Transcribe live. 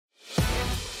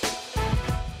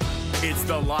It's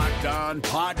the Locked On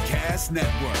Podcast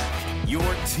Network, your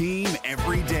team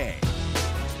every day.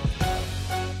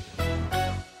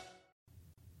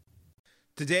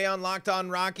 Today on Locked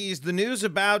On Rockies, the news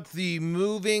about the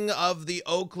moving of the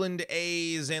Oakland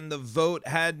A's and the vote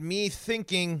had me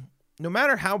thinking, no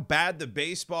matter how bad the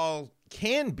baseball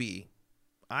can be,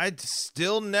 I'd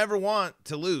still never want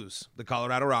to lose the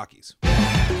Colorado Rockies.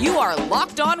 You are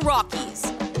Locked On Rockies,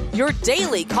 your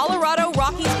daily Colorado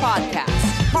Rockies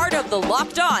podcast, part of the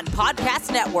Locked On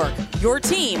Podcast Network, your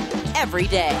team every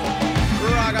day.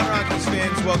 Rock on Rockies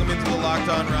fans, welcome into the Locked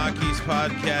On Rockies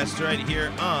podcast right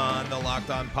here on the Locked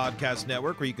On Podcast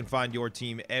Network, where you can find your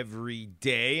team every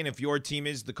day. And if your team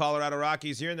is the Colorado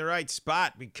Rockies, you're in the right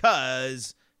spot,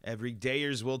 because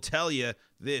everydayers will tell you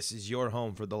this is your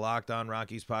home for the Locked On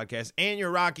Rockies podcast and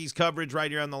your Rockies coverage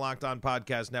right here on the Locked On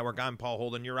Podcast Network. I'm Paul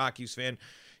Holden, your Rockies fan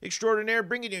extraordinaire,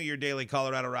 bringing you your daily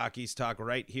Colorado Rockies talk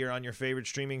right here on your favorite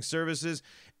streaming services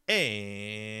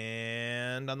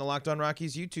and on the Locked On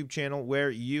Rockies YouTube channel,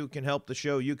 where you can help the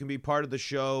show. You can be part of the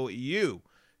show. You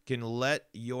can let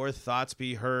your thoughts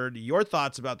be heard. Your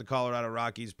thoughts about the Colorado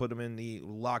Rockies, put them in the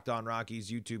Locked On Rockies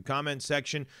YouTube comment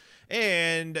section,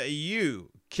 and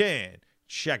you can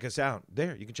check us out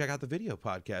there. You can check out the video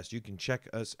podcast. You can check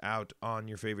us out on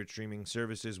your favorite streaming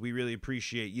services. We really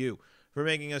appreciate you for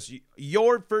making us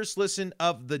your first listen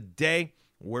of the day.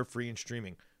 We're free and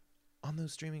streaming on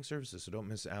those streaming services, so don't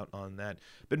miss out on that.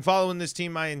 Been following this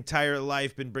team my entire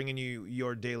life, been bringing you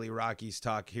your daily Rockies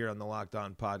talk here on the Locked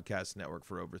On Podcast Network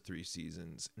for over 3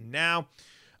 seasons now.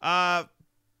 I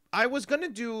was going to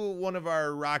do one of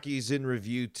our Rockies in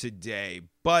review today,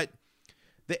 but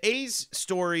the A's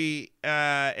story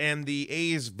and the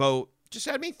A's vote just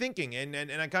had me thinking, and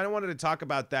I kind of wanted to talk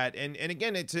about that. And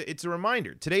again, it's a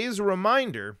reminder. Today is a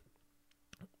reminder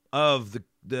of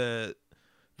the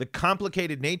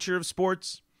complicated nature of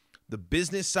sports, the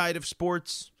business side of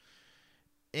sports,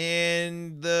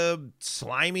 and the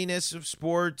sliminess of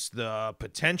sports, the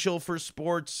potential for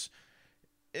sports.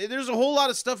 There's a whole lot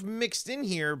of stuff mixed in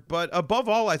here, but above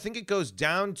all, I think it goes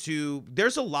down to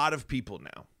there's a lot of people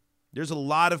now. There's a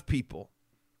lot of people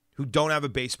who don't have a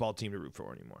baseball team to root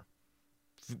for anymore.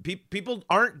 People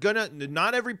aren't gonna,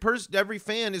 not every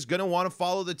fan is gonna want to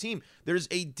follow the team. There's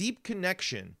a deep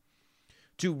connection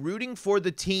to rooting for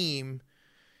the team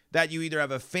that you either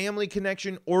have a family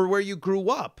connection or where you grew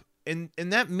up. And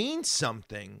that means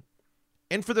something.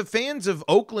 And for the fans of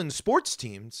Oakland sports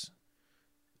teams,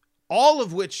 all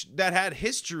of which that had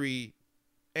history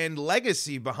and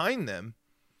legacy behind them,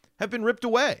 have been ripped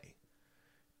away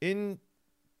in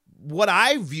what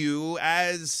I view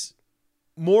as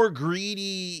more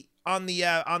greedy on the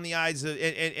eyes of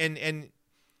and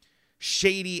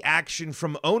shady action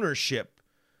from ownership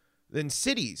than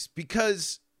cities.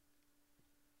 Because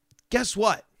guess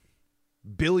what?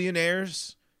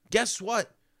 Billionaires, guess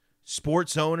what?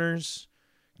 Sports owners,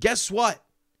 guess what?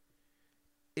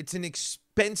 It's an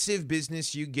expensive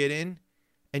business you get in,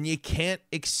 and you can't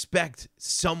expect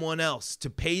someone else to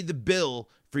pay the bill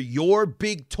for your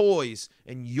big toys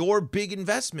and your big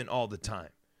investment all the time.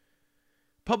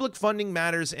 Public funding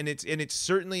matters, and it's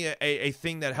certainly a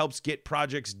thing that helps get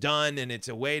projects done, and it's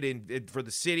a way for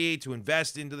the city to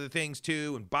invest into the things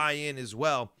too and buy in as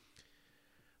well.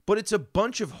 But it's a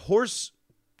bunch of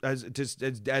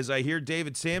as I hear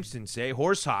David Sampson say,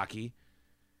 horse hockey,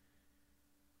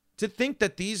 to think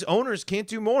that these owners can't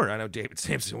do more. I know David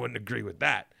Sampson wouldn't agree with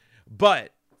that,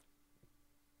 but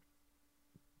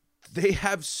they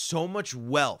have so much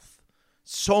wealth,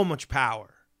 so much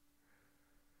power,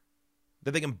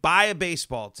 that they can buy a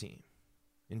baseball team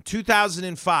in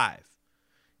 2005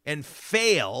 and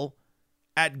fail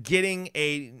at getting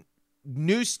a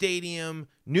new stadium,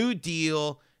 new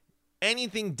deal,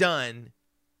 anything done,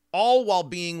 all while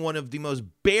being one of the most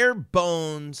bare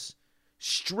bones,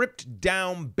 stripped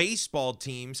down baseball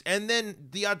teams, and then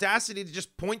the audacity to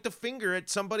just point the finger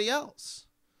at somebody else.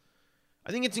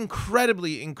 I think it's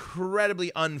incredibly,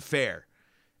 incredibly unfair.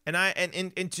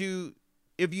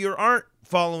 If you aren't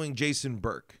following Jason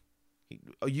Burke, he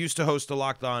used to host a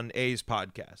Locked On A's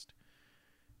podcast.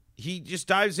 He just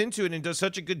dives into it and does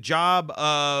such a good job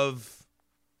of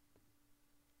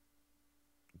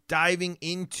diving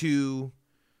into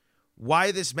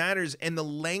why this matters and the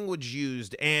language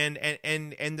used and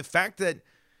the fact that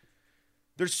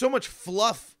there's so much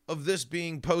fluff of this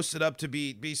being posted up to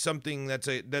be something that's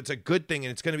a good thing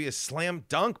and it's going to be a slam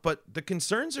dunk, but the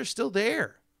concerns are still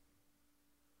there.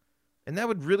 And that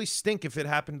would really stink if it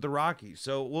happened to the Rockies.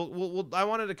 So I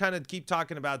wanted to kind of keep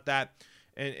talking about that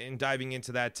and diving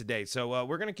into that today. So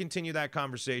we're going to continue that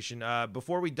conversation.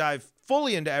 Before we dive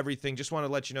fully into everything, just want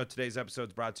to let you know today's episode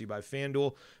is brought to you by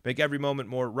FanDuel. Make every moment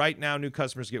more. Right now, new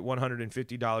customers get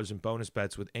 $150 in bonus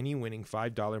bets with any winning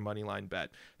 $5 moneyline bet.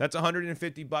 That's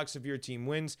 $150 if your team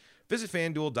wins. Visit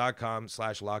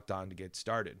FanDuel.com/lockedon to get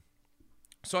started.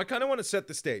 So I kind of want to set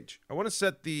the stage. I want to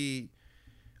set the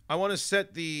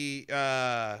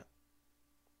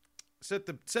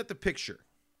picture.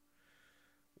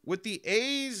 With the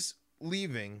A's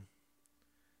leaving,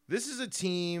 this is a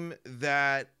team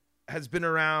that has been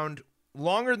around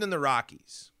longer than the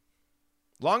Rockies.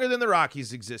 Longer than the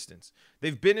Rockies' existence.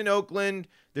 They've been in Oakland.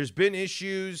 There's been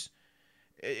issues.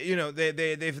 You know,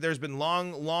 there's been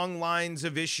long lines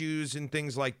of issues and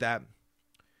things like that.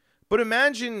 But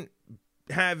imagine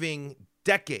having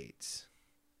decades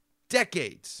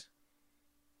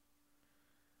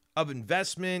of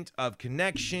investment, of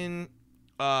connection,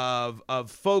 of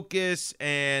focus,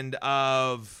 and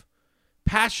of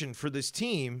passion for this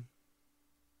team,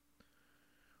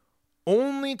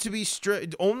 only to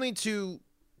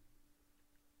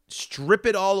strip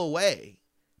it all away,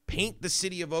 paint the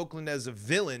city of Oakland as a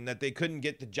villain that they couldn't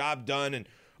get the job done. And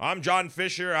I'm John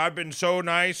Fisher. I've been so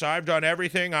nice. I've done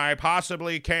everything I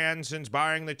possibly can since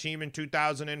buying the team in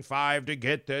 2005 to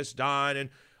get this done. And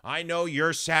I know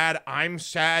you're sad. I'm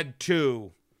sad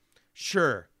too.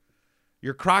 Sure.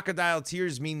 Your crocodile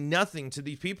tears mean nothing to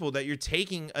these people that you're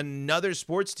taking another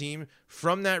sports team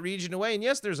from that region away. And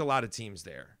yes, there's a lot of teams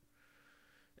there.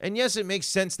 And yes, it makes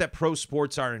sense that pro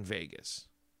sports are in Vegas.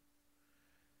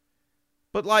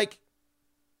 But like,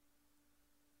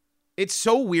 it's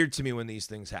so weird to me when these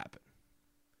things happen.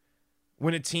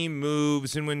 When a team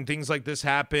moves and when things like this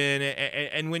happen,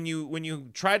 and when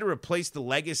you try to replace the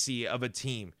legacy of a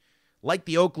team like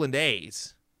the Oakland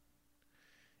A's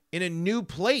in a new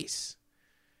place,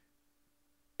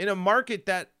 in a market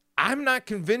that I'm not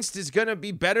convinced is going to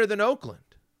be better than Oakland.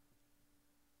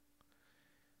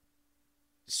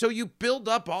 So you build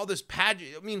up all this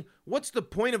pageant. I mean, what's the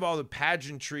point of all the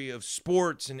pageantry of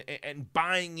sports and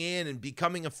buying in and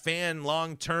becoming a fan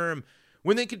long term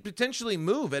when they could potentially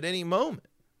move at any moment?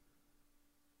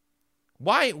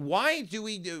 Why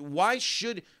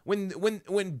should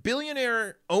when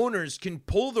billionaire owners can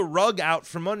pull the rug out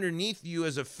from underneath you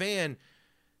as a fan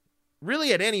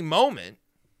really at any moment?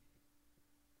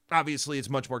 Obviously, it's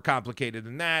much more complicated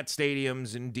than that.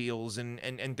 Stadiums and deals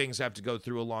and things have to go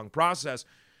through a long process.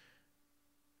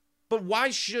 But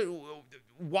why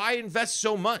invest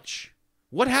so much?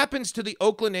 What happens to the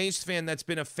Oakland A's fan that's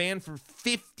been a fan for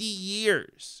 50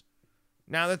 years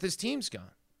now that this team's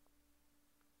gone?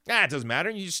 It doesn't matter.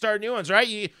 You just start new ones, right?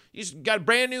 You just got a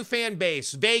brand new fan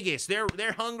base. Vegas,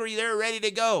 they're hungry. They're ready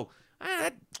to go.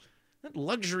 That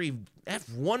luxury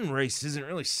F1 race isn't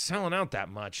really selling out that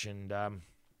much. And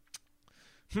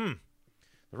the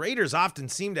Raiders often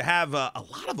seem to have a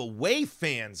lot of away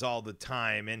fans all the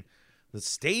time. And the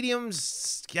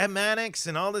stadiums, schematics,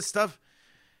 and all this stuff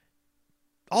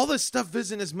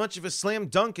isn't as much of a slam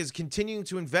dunk as continuing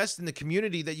to invest in the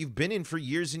community that you've been in for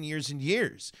years and years and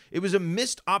years. It was a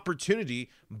missed opportunity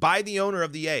by the owner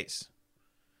of the A's.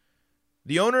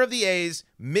 The owner of the A's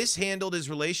mishandled his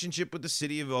relationship with the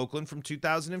city of Oakland from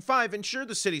 2005. And sure,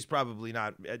 the city's probably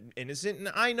not innocent. And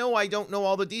I know I don't know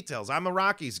all the details. I'm a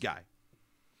Rockies guy.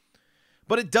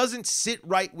 But it doesn't sit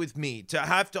right with me to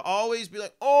have to always be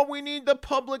like, oh, we need the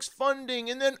public's funding.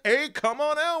 And then, hey, come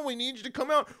on out. We need you to come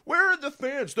out. Where are the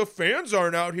fans? The fans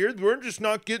aren't out here. We're just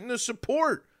not getting the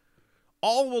support.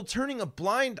 All while turning a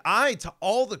blind eye to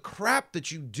all the crap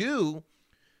that you do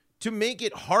to make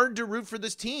it hard to root for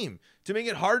this team, to make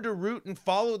it hard to root and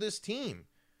follow this team.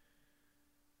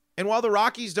 And while the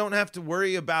Rockies don't have to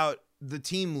worry about the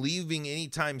team leaving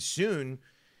anytime soon,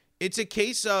 it's a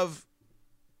case of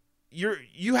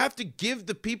you have to give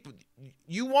the people,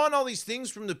 you want all these things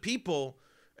from the people,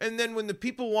 and then when the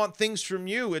people want things from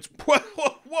you, it's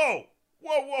whoa.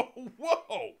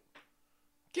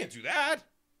 Can't do that.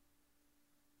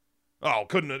 Oh,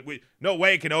 couldn't we? No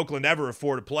way can Oakland ever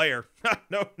afford a player.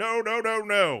 No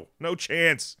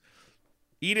chance.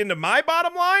 Eat into my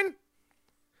bottom line?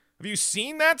 Have you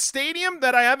seen that stadium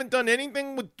that I haven't done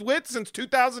anything with since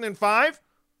 2005?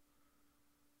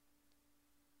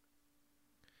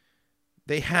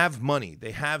 They have money.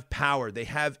 They have power. They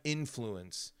have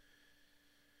influence.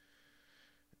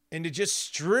 And to just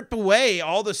strip away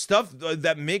all the stuff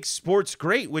that makes sports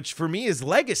great, which for me is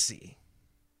legacy,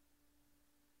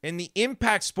 and the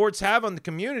impact sports have on the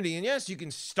community. And yes, you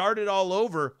can start it all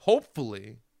over,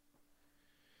 hopefully.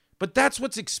 But that's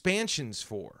what expansion's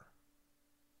for.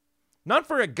 Not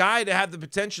for a guy to have the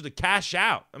potential to cash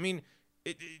out. I mean,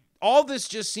 all this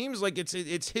just seems like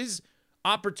it's his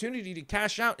opportunity to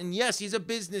cash out. And yes, he's a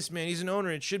businessman. He's an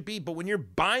owner. It should be. But when you're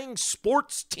buying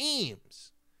sports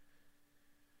teams,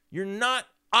 you're not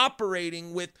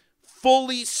operating with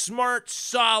fully smart,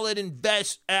 solid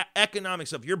economic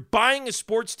stuff. You're buying a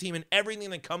sports team and everything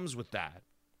that comes with that.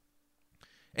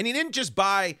 And he didn't just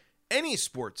buy any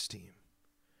sports team.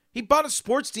 He bought a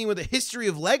sports team with a history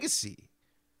of legacy,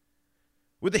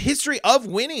 with a history of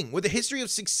winning, with a history of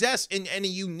success, and a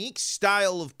unique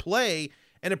style of play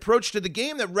and approach to the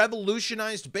game that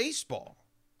revolutionized baseball.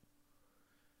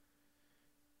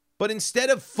 But instead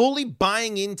of fully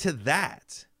buying into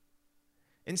that,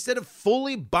 instead of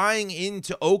fully buying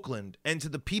into Oakland and to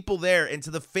the people there and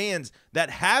to the fans that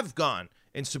have gone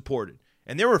and supported,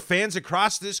 and there were fans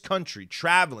across this country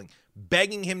traveling,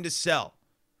 begging him to sell,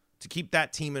 to keep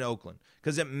that team in Oakland,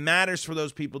 because it matters for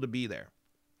those people to be there.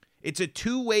 It's a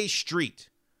two-way street.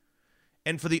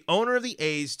 And for the owner of the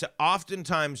A's to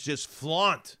oftentimes just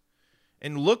flaunt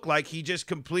and look like he just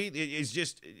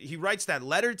he writes that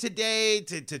letter today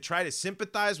to try to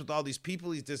sympathize with all these people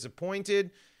he's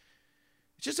disappointed.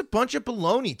 It's just a bunch of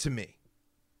baloney to me.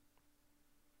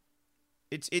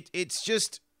 It's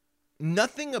just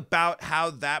nothing about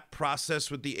how that process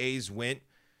with the A's went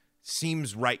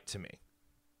seems right to me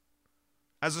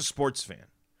as a sports fan,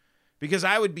 because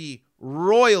I would be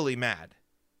royally mad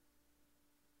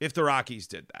if the Rockies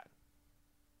did that.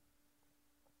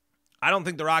 I don't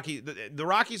think the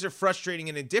Rockies are frustrating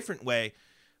in a different way,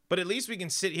 but at least we can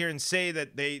sit here and say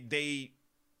that they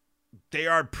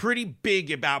are pretty big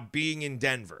about being in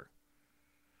Denver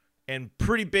and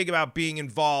pretty big about being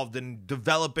involved and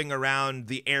developing around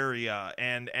the area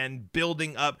and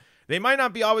building up. They might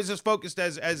not be always as focused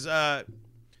as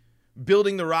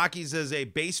building the Rockies as a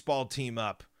baseball team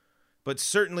up, but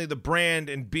certainly the brand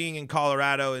and being in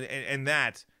Colorado and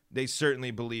that they certainly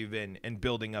believe in and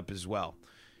building up as well.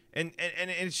 And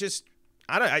it's just,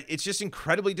 it's just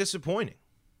incredibly disappointing.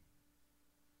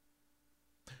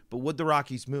 But would the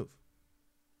Rockies move?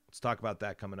 Let's talk about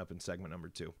that coming up in segment number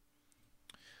 2.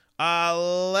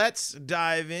 Let's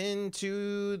dive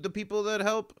into the people that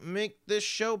help make this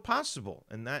show possible,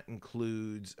 and that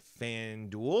includes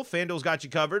FanDuel. FanDuel's got you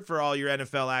covered for all your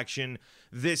NFL action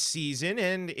this season,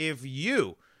 and if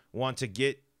you want to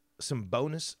get some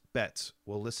bonus bets,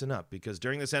 well, listen up, because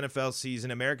during this NFL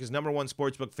season, America's #1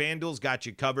 sportsbook, FanDuel's got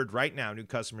you covered right now. New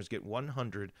customers get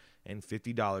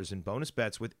 $150 in bonus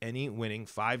bets with any winning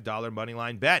 $5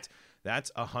 moneyline bet.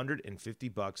 That's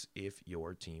 $150 if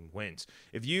your team wins.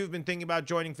 If you've been thinking about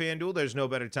joining FanDuel, there's no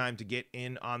better time to get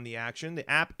in on the action. The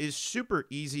app is super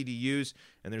easy to use,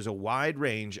 and there's a wide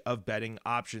range of betting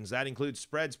options. That includes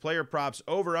spreads, player props,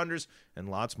 over-unders, and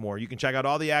lots more. You can check out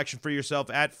all the action for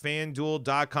yourself at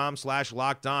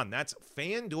FanDuel.com/lockedon. That's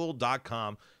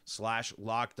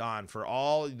FanDuel.com/lockedon. For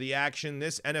all the action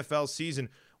this NFL season,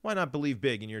 why not believe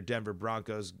big in your Denver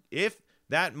Broncos? If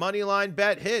that money line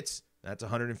bet hits, that's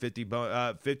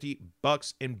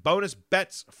 $50 in bonus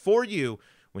bets for you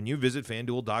when you visit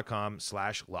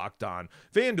FanDuel.com/lockedon.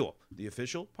 FanDuel, the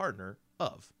official partner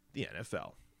of the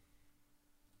NFL.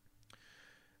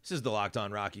 This is the Locked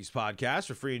On Rockies podcast,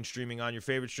 for free and streaming on your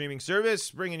favorite streaming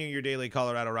service, bringing you your daily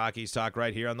Colorado Rockies talk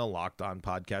right here on the Locked On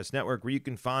Podcast Network, where you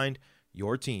can find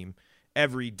your team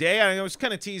every day. I was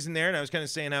kind of teasing there, and I was kind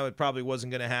of saying how it probably wasn't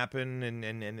going to happen,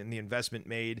 and the investment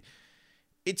made.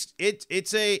 It's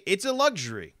a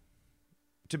luxury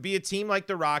to be a team like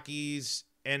the Rockies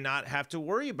and not have to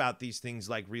worry about these things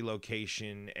like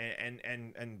relocation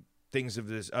and things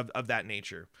of that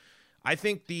nature. I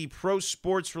think the pro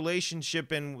sports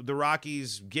relationship and the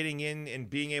Rockies getting in and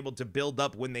being able to build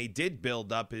up when they did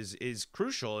build up is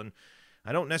crucial. And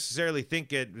I don't necessarily think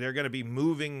they're going to be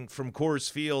moving from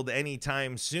Coors Field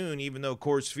anytime soon, even though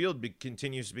Coors Field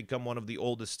continues to become one of the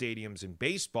oldest stadiums in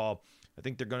baseball. I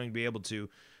think they're going to be able to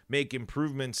make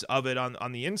improvements of it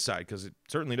on the inside, because it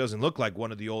certainly doesn't look like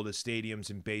one of the oldest stadiums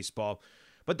in baseball.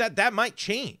 But that might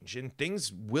change, and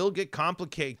things will get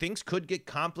complicated. Things could get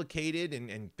complicated,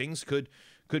 and things could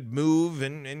move,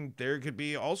 and there could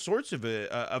be all sorts of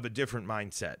a different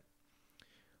mindset.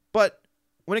 But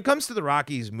when it comes to the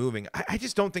Rockies moving, I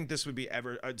just don't think this would be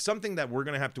ever something that we're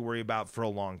going to have to worry about for a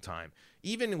long time,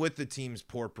 even with the team's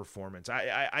poor performance.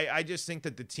 I just think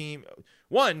that the team,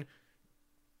 one,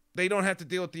 they don't have to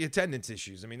deal with the attendance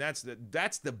issues. I mean, that's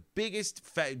the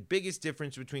biggest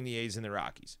difference between the A's and the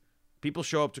Rockies. People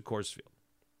show up to Coors Field.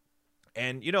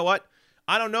 And you know what?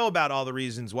 I don't know about all the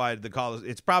reasons why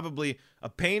it's probably a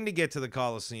pain to get to the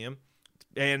Coliseum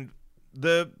and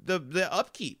the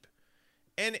upkeep.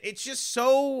 And it's just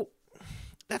so,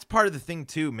 that's part of the thing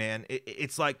too, man.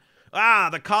 It's like,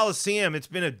 The Coliseum, it's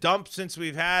been a dump since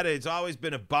we've had it. It's always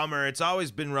been a bummer. It's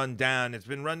always been run down. It's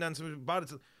been run down since we bought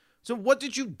it. So what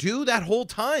did you do that whole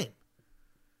time?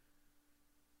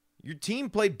 Your team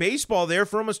played baseball there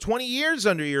for almost 20 years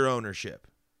under your ownership.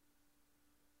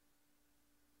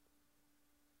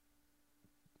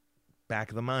 Back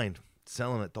of the mind,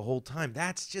 selling it the whole time.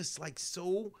 That's just like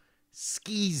so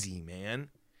skeezy, man.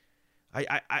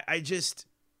 I just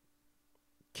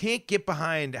can't get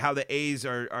behind how the A's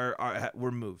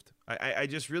were moved. I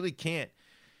just really can't.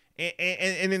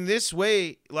 And in this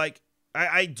way, like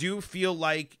I do feel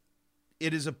like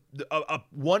it is a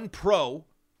one pro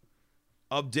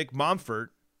of Dick Monfort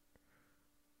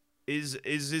is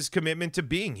his commitment to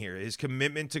being here, his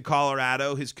commitment to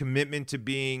Colorado, his commitment to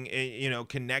being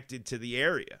connected to the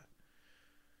area.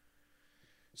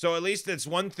 So at least that's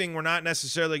one thing we're not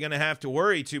necessarily going to have to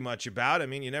worry too much about. I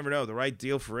mean, you never know. The right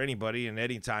deal for anybody and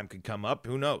any time could come up.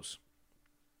 Who knows?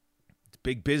 It's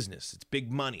big business. It's big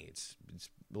money. It's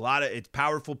it's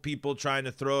powerful people trying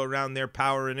to throw around their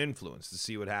power and influence to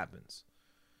see what happens.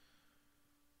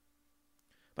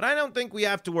 But I don't think we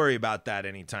have to worry about that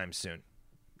anytime soon.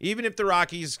 Even if the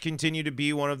Rockies continue to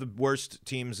be one of the worst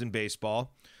teams in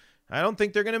baseball, I don't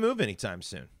think they're going to move anytime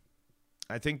soon.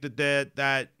 I think that the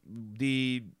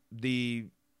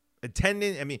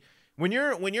attendance. I mean, when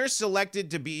you're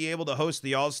selected to be able to host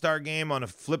the All-Star game on a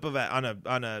flip of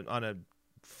a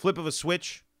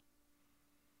switch,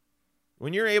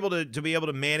 when you're able to be able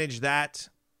to manage that,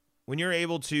 when you're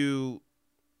able to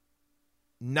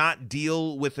not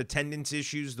deal with attendance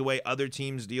issues the way other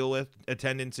teams deal with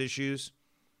attendance issues,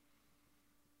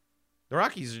 the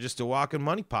Rockies are just a walking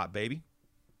money pot, baby.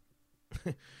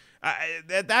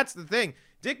 That's the thing.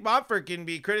 Dick Monfort can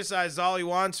be criticized all he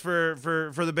wants for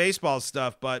the baseball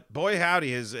stuff, but boy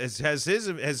howdy, has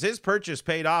his purchase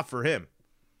paid off for him.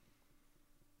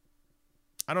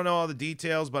 I don't know all the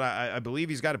details, but I believe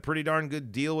he's got a pretty darn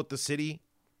good deal with the city.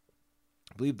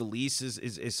 I believe the lease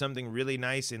is something really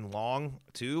nice and long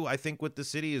too. I think with the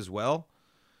city as well.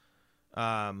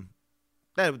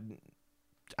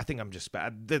 I think I'm just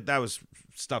bad. That was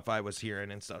stuff I was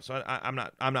hearing and stuff. So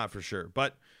I'm not for sure,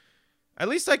 but at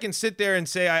least I can sit there and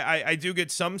say I do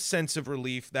get some sense of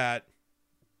relief that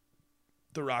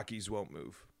the Rockies won't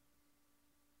move.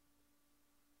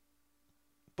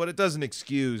 But it doesn't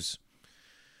excuse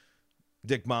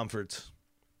Dick Monfort's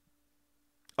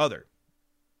other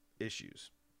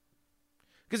issues.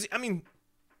 Because I mean,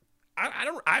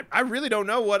 I really don't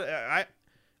know what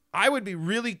I would be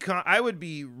really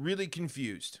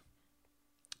confused.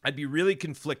 I'd be really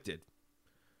conflicted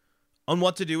on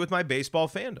what to do with my baseball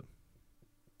fandom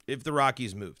if the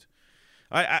Rockies moved.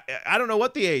 I don't know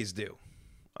what the A's do.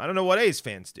 I don't know what A's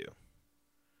fans do. I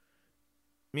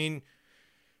mean,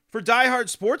 for diehard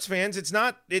sports fans, it's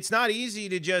not easy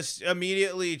to just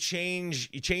immediately change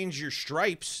your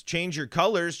stripes, change your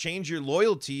colors, change your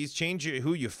loyalties, change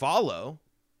who you follow.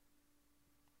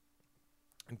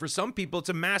 And for some people, it's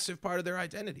a massive part of their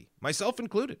identity, myself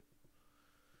included.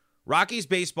 Rockies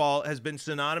baseball has been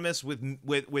synonymous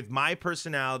with my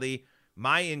personality,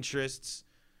 my interests,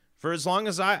 for as long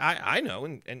as I know,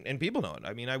 and people know it.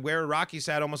 I mean, I wear a Rockies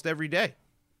hat almost every day.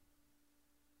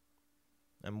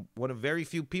 I'm one of very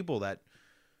few people that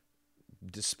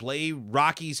display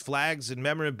Rockies flags and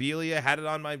memorabilia, had it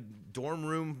on my dorm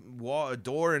room wall,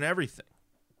 door and everything.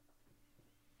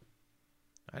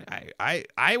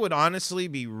 I would honestly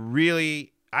be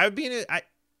really, I'd be in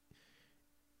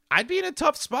a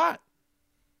tough spot.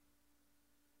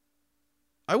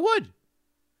 I would.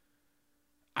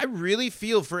 I really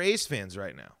feel for A's fans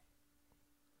right now.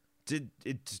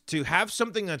 To have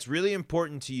something that's really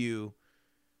important to you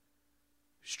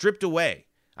stripped away.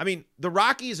 I mean, the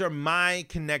Rockies are my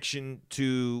connection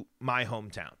to my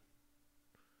hometown.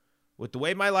 With the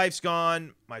way my life's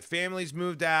gone, my family's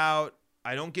moved out.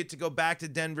 I don't get to go back to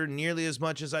Denver nearly as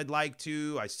much as I'd like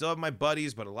to. I still have my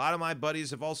buddies, but a lot of my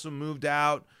buddies have also moved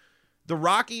out. The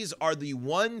Rockies are the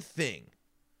one thing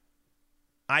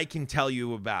I can tell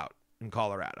you about in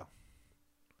Colorado.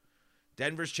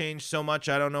 Denver's changed so much,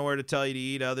 I don't know where to tell you to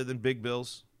eat other than Big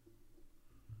Bill's.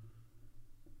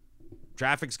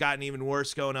 Traffic's gotten even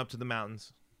worse going up to the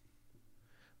mountains.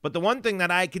 But the one thing that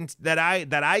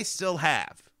I still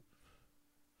have,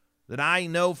 that I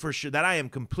know for sure, that I am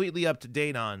completely up to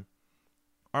date on,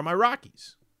 are my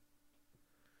Rockies.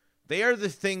 They are the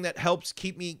thing that helps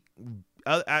keep me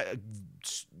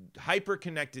hyper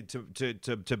connected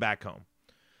to back home.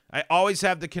 I always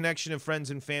have the connection of friends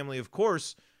and family, of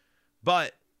course,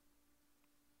 but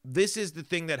this is the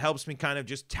thing that helps me kind of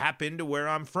just tap into where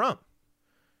I'm from.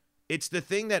 It's the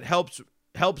thing that helps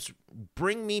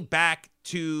bring me back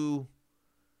to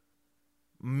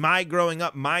my growing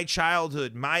up, my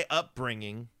childhood, my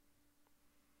upbringing,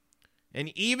 and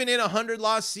even in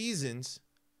 100-loss seasons,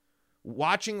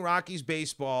 watching Rockies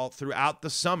baseball throughout the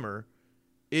summer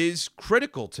is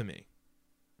critical to me.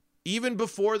 Even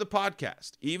before the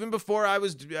podcast, even before I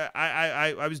was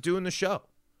doing the show.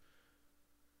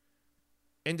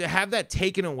 And to have that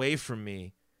taken away from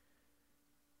me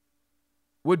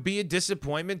would be a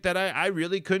disappointment that I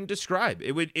really couldn't describe.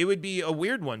 It would be a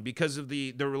weird one because of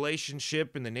the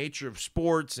relationship and the nature of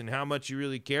sports and how much you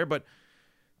really care. But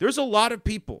there's a lot of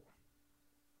people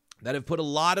that have put a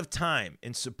lot of time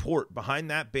and support behind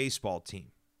that baseball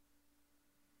team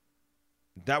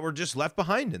that were just left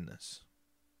behind in this.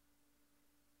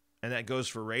 And that goes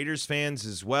for Raiders fans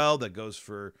as well. That goes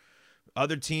for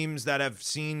other teams that have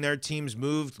seen their teams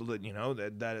moved, you know,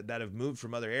 that have moved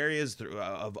from other areas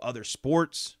of other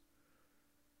sports.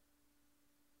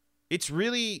 It's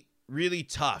really, really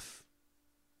tough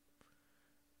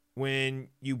when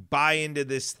you buy into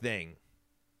this thing.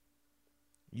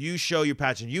 You show your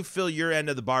passion. You fill your end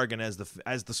of the bargain as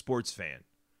the sports fan,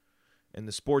 and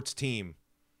the sports team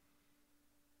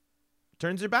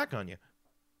turns their back on you.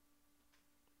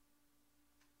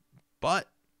 But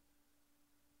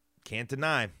can't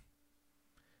deny,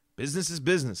 business is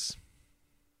business.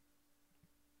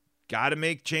 Got to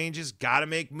make changes. Got to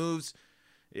make moves.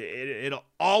 It'll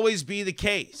always be the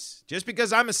case. Just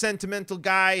because I'm a sentimental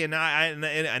guy and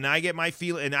I get my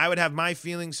feel, and I would have my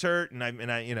feelings hurt, and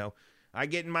I you know, I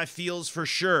get in my feels for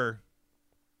sure.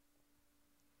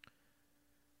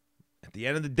 At the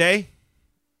end of the day,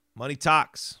 money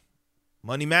talks.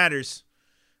 Money matters.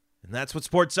 And that's what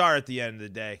sports are at the end of the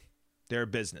day. They're a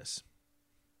business.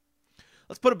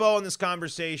 Let's put a bow on this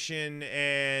conversation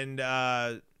and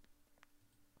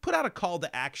put out a call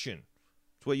to action.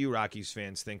 It's what you Rockies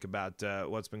fans think about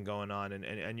what's been going on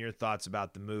and your thoughts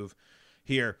about the move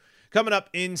here. Coming up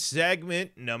in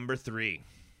segment number 3.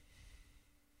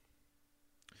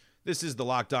 This is the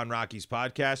Locked On Rockies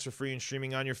podcast for free and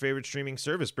streaming on your favorite streaming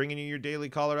service, bringing you your daily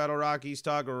Colorado Rockies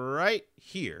talk right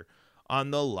here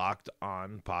on the Locked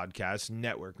On Podcast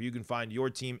Network, where you can find your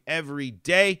team every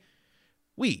day.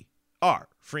 We are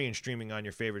free and streaming on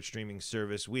your favorite streaming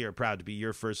service. We are proud to be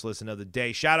your first listen of the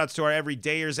day. Shout outs to our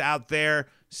everydayers out there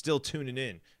still tuning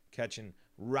in, catching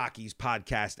Rockies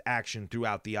podcast action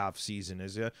throughout the off season.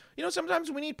 As you know, sometimes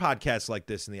we need podcasts like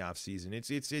this in the off season. It's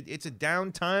a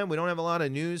downtime. We don't have a lot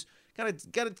of news.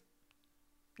 Gotta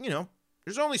you know,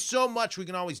 there's only so much we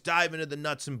can always dive into the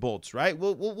nuts and bolts, right?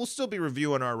 We'll still be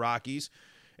reviewing our Rockies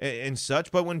and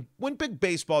such, but when big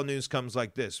baseball news comes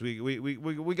like this,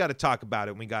 we got to talk about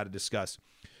it and we got to discuss.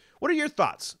 What are your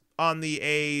thoughts on the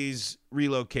A's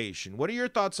relocation? What are your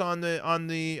thoughts on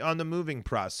the moving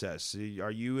process?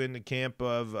 Are you in the camp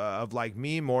of like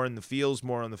me, more in the feels,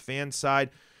 more on the fan side?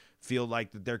 Feel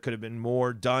like that there could have been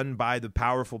more done by the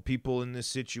powerful people in this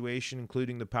situation,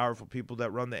 including the powerful people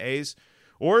that run the A's?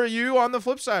 Or are you on the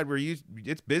flip side where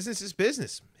it's business is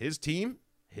business? His team,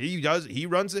 he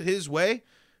runs it his way.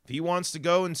 If he wants to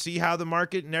go and see how the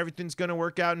market and everything's going to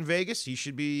work out in Vegas, he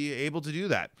should be able to do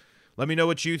that. Let me know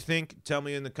what you think. Tell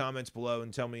me in the comments below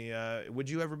and tell me, would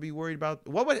you ever be worried about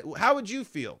how would you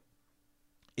feel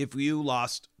if you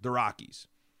lost the Rockies?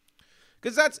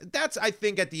 Because that's I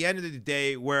think at the end of the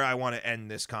day where I want to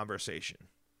end this conversation.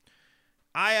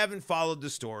 I haven't followed the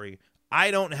story. I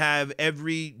don't have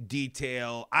every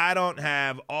detail. I don't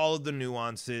have all of the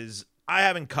nuances. I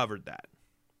haven't covered that.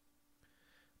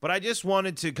 But I just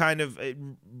wanted to kind of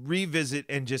revisit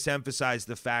and just emphasize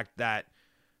the fact that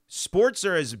sports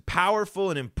are as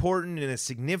powerful and important and as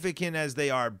significant as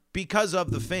they are because of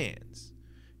the fans,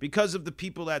 because of the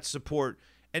people that support,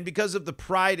 and because of the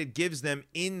pride it gives them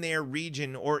in their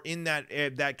region or in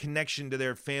that connection to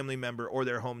their family member or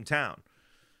their hometown.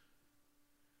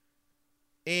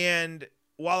 And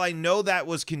while I know that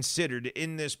was considered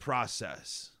in this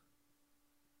process,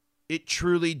 it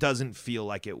truly doesn't feel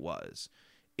like it was.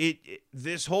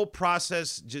 This whole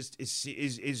process just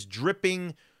is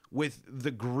dripping with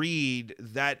the greed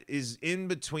that is in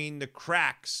between the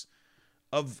cracks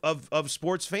of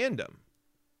sports fandom.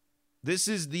 This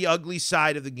is the ugly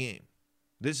side of the game.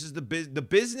 This is the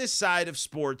business side of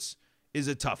sports is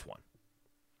a tough one.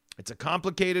 It's a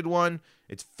complicated one.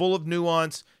 It's full of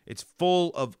nuance. It's full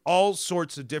of all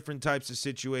sorts of different types of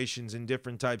situations and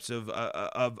different types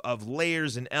of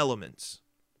layers and elements.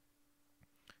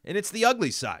 And it's the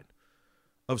ugly side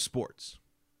of sports.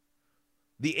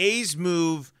 The A's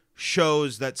move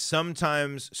shows that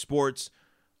sometimes sports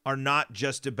are not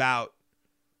just about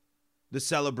the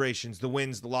celebrations, the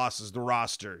wins, the losses, the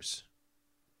rosters.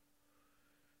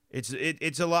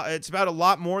 It's about a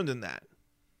lot more than that.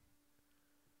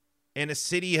 And a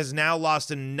city has now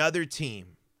lost another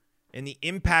team. And the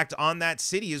impact on that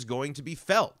city is going to be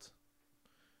felt.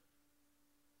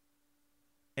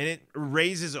 And it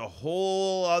raises a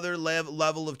whole other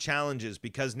level of challenges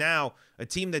because now a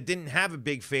team that didn't have a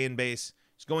big fan base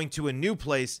is going to a new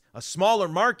place, a smaller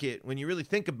market, when you really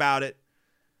think about it,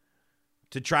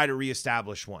 to try to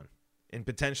reestablish one in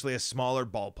potentially a smaller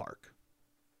ballpark.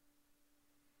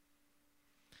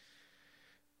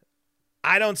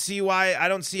 I don't see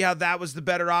how that was the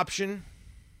better option.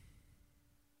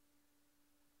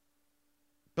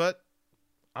 But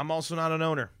I'm also not an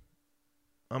owner.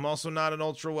 I'm also not an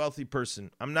ultra wealthy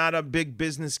person. I'm not a big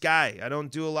business guy. I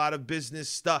don't do a lot of business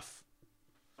stuff.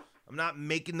 I'm not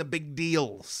making the big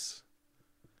deals.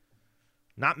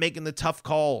 Not making the tough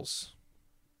calls.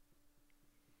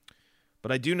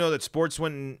 But I do know that sports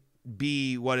wouldn't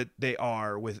be what they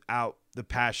are without the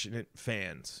passionate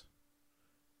fans.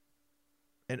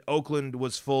 And Oakland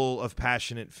was full of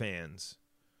passionate fans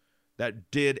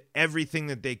that did everything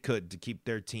that they could to keep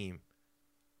their team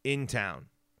in town.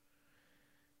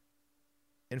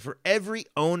 And for every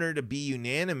owner to be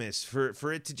unanimous,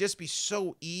 for it to just be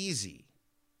so easy,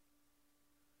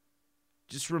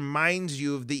 just reminds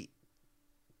you of the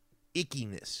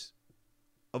ickiness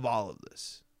of all of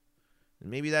this.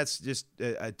 And maybe that's just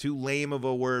a too lame of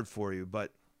a word for you,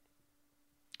 but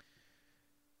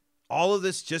all of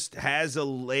this just has a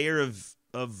layer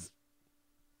of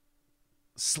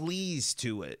sleaze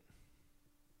to it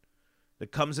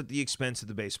that comes at the expense of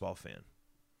the baseball fan.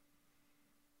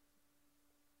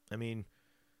 I mean,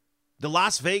 the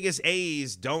Las Vegas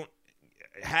A's don't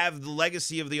have the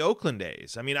legacy of the Oakland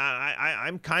A's. I mean,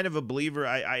 I'm kind of a believer.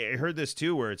 I heard this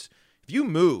too, where it's if you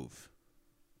move,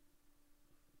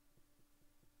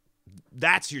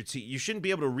 that's your team. You shouldn't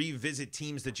be able to revisit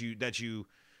teams that you.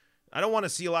 I don't want to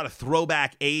see a lot of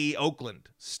throwback Oakland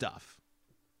stuff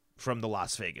from the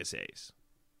Las Vegas A's.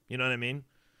 You know what I mean?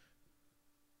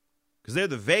 Because they're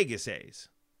the Vegas A's.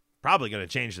 Probably going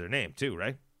to change their name too,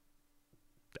 right?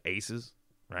 The Aces,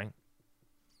 right?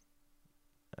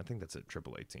 I think that's a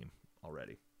AAA team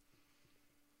already.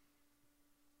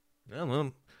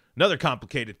 Well, another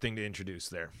complicated thing to introduce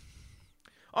there.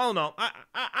 Oh no,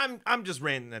 I'm just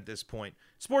ranting at this point.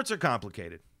 Sports are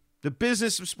complicated. The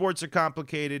business of sports are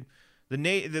complicated.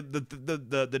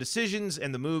 The decisions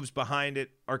and the moves behind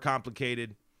it are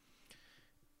complicated.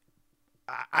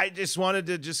 I just wanted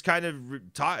to just kind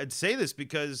of say this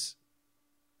because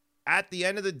at the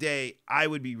end of the day, I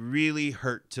would be really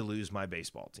hurt to lose my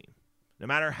baseball team. No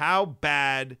matter how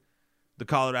bad the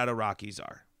Colorado Rockies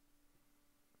are.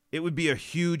 It would be a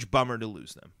huge bummer to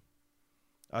lose them.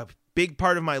 A big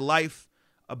part of my life,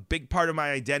 a big part of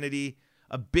my identity,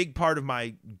 a big part of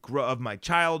my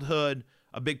childhood,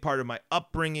 a big part of my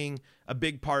upbringing, a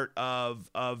big part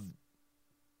of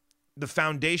the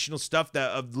foundational stuff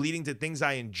of leading to things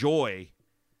I enjoy.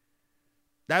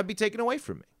 That would be taken away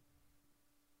from me.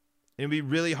 It'd be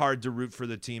really hard to root for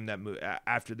the team that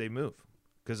after they move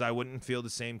because I wouldn't feel the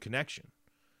same connection.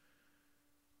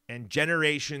 And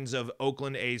generations of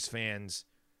Oakland A's fans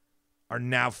are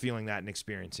now feeling that and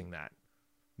experiencing that,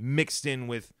 mixed in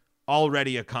with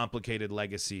already a complicated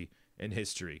legacy and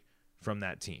history from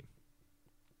that team.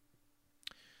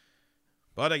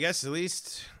 But I guess at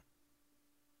least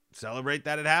celebrate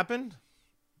that it happened.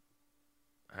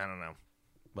 I don't know.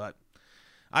 But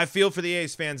I feel for the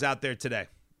A's fans out there today.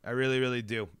 I really, really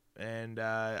do. And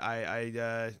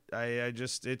I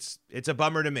just, it's a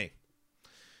bummer to me.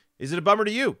 Is it a bummer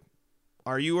to you?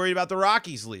 Are you worried about the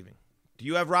Rockies leaving? Do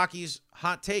you have Rockies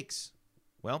hot takes?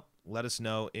 Well, let us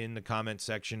know in the comment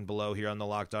section below here on the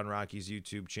Locked On Rockies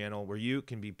YouTube channel where you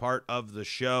can be part of the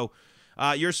show.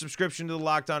 Your subscription to the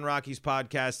Locked On Rockies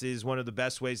podcast is one of the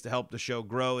best ways to help the show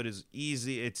grow. It is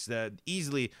easy. It's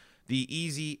easily the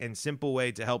easy and simple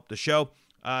way to help the show.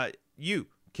 You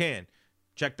can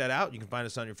check that out. You can find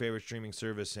us on your favorite streaming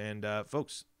service. And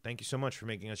folks, thank you so much for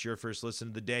making us your first listen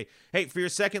of the day. Hey, for your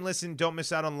second listen, don't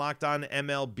miss out on Locked On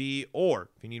MLB. Or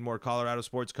if you need more Colorado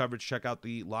sports coverage, check out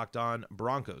the Locked On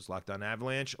Broncos, Locked On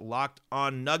Avalanche, Locked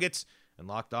On Nuggets, and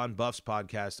Locked On Buffs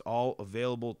podcast, all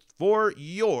available for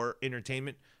your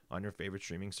entertainment on your favorite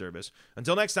streaming service.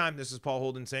 Until next time, this is Paul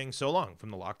Holden saying so long from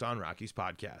the Locked On Rockies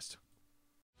podcast.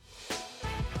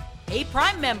 Hey,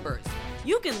 Prime members,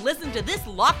 you can listen to this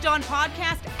Locked On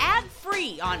podcast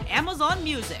ad-free on Amazon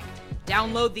Music.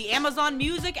 Download the Amazon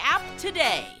Music app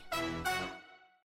today.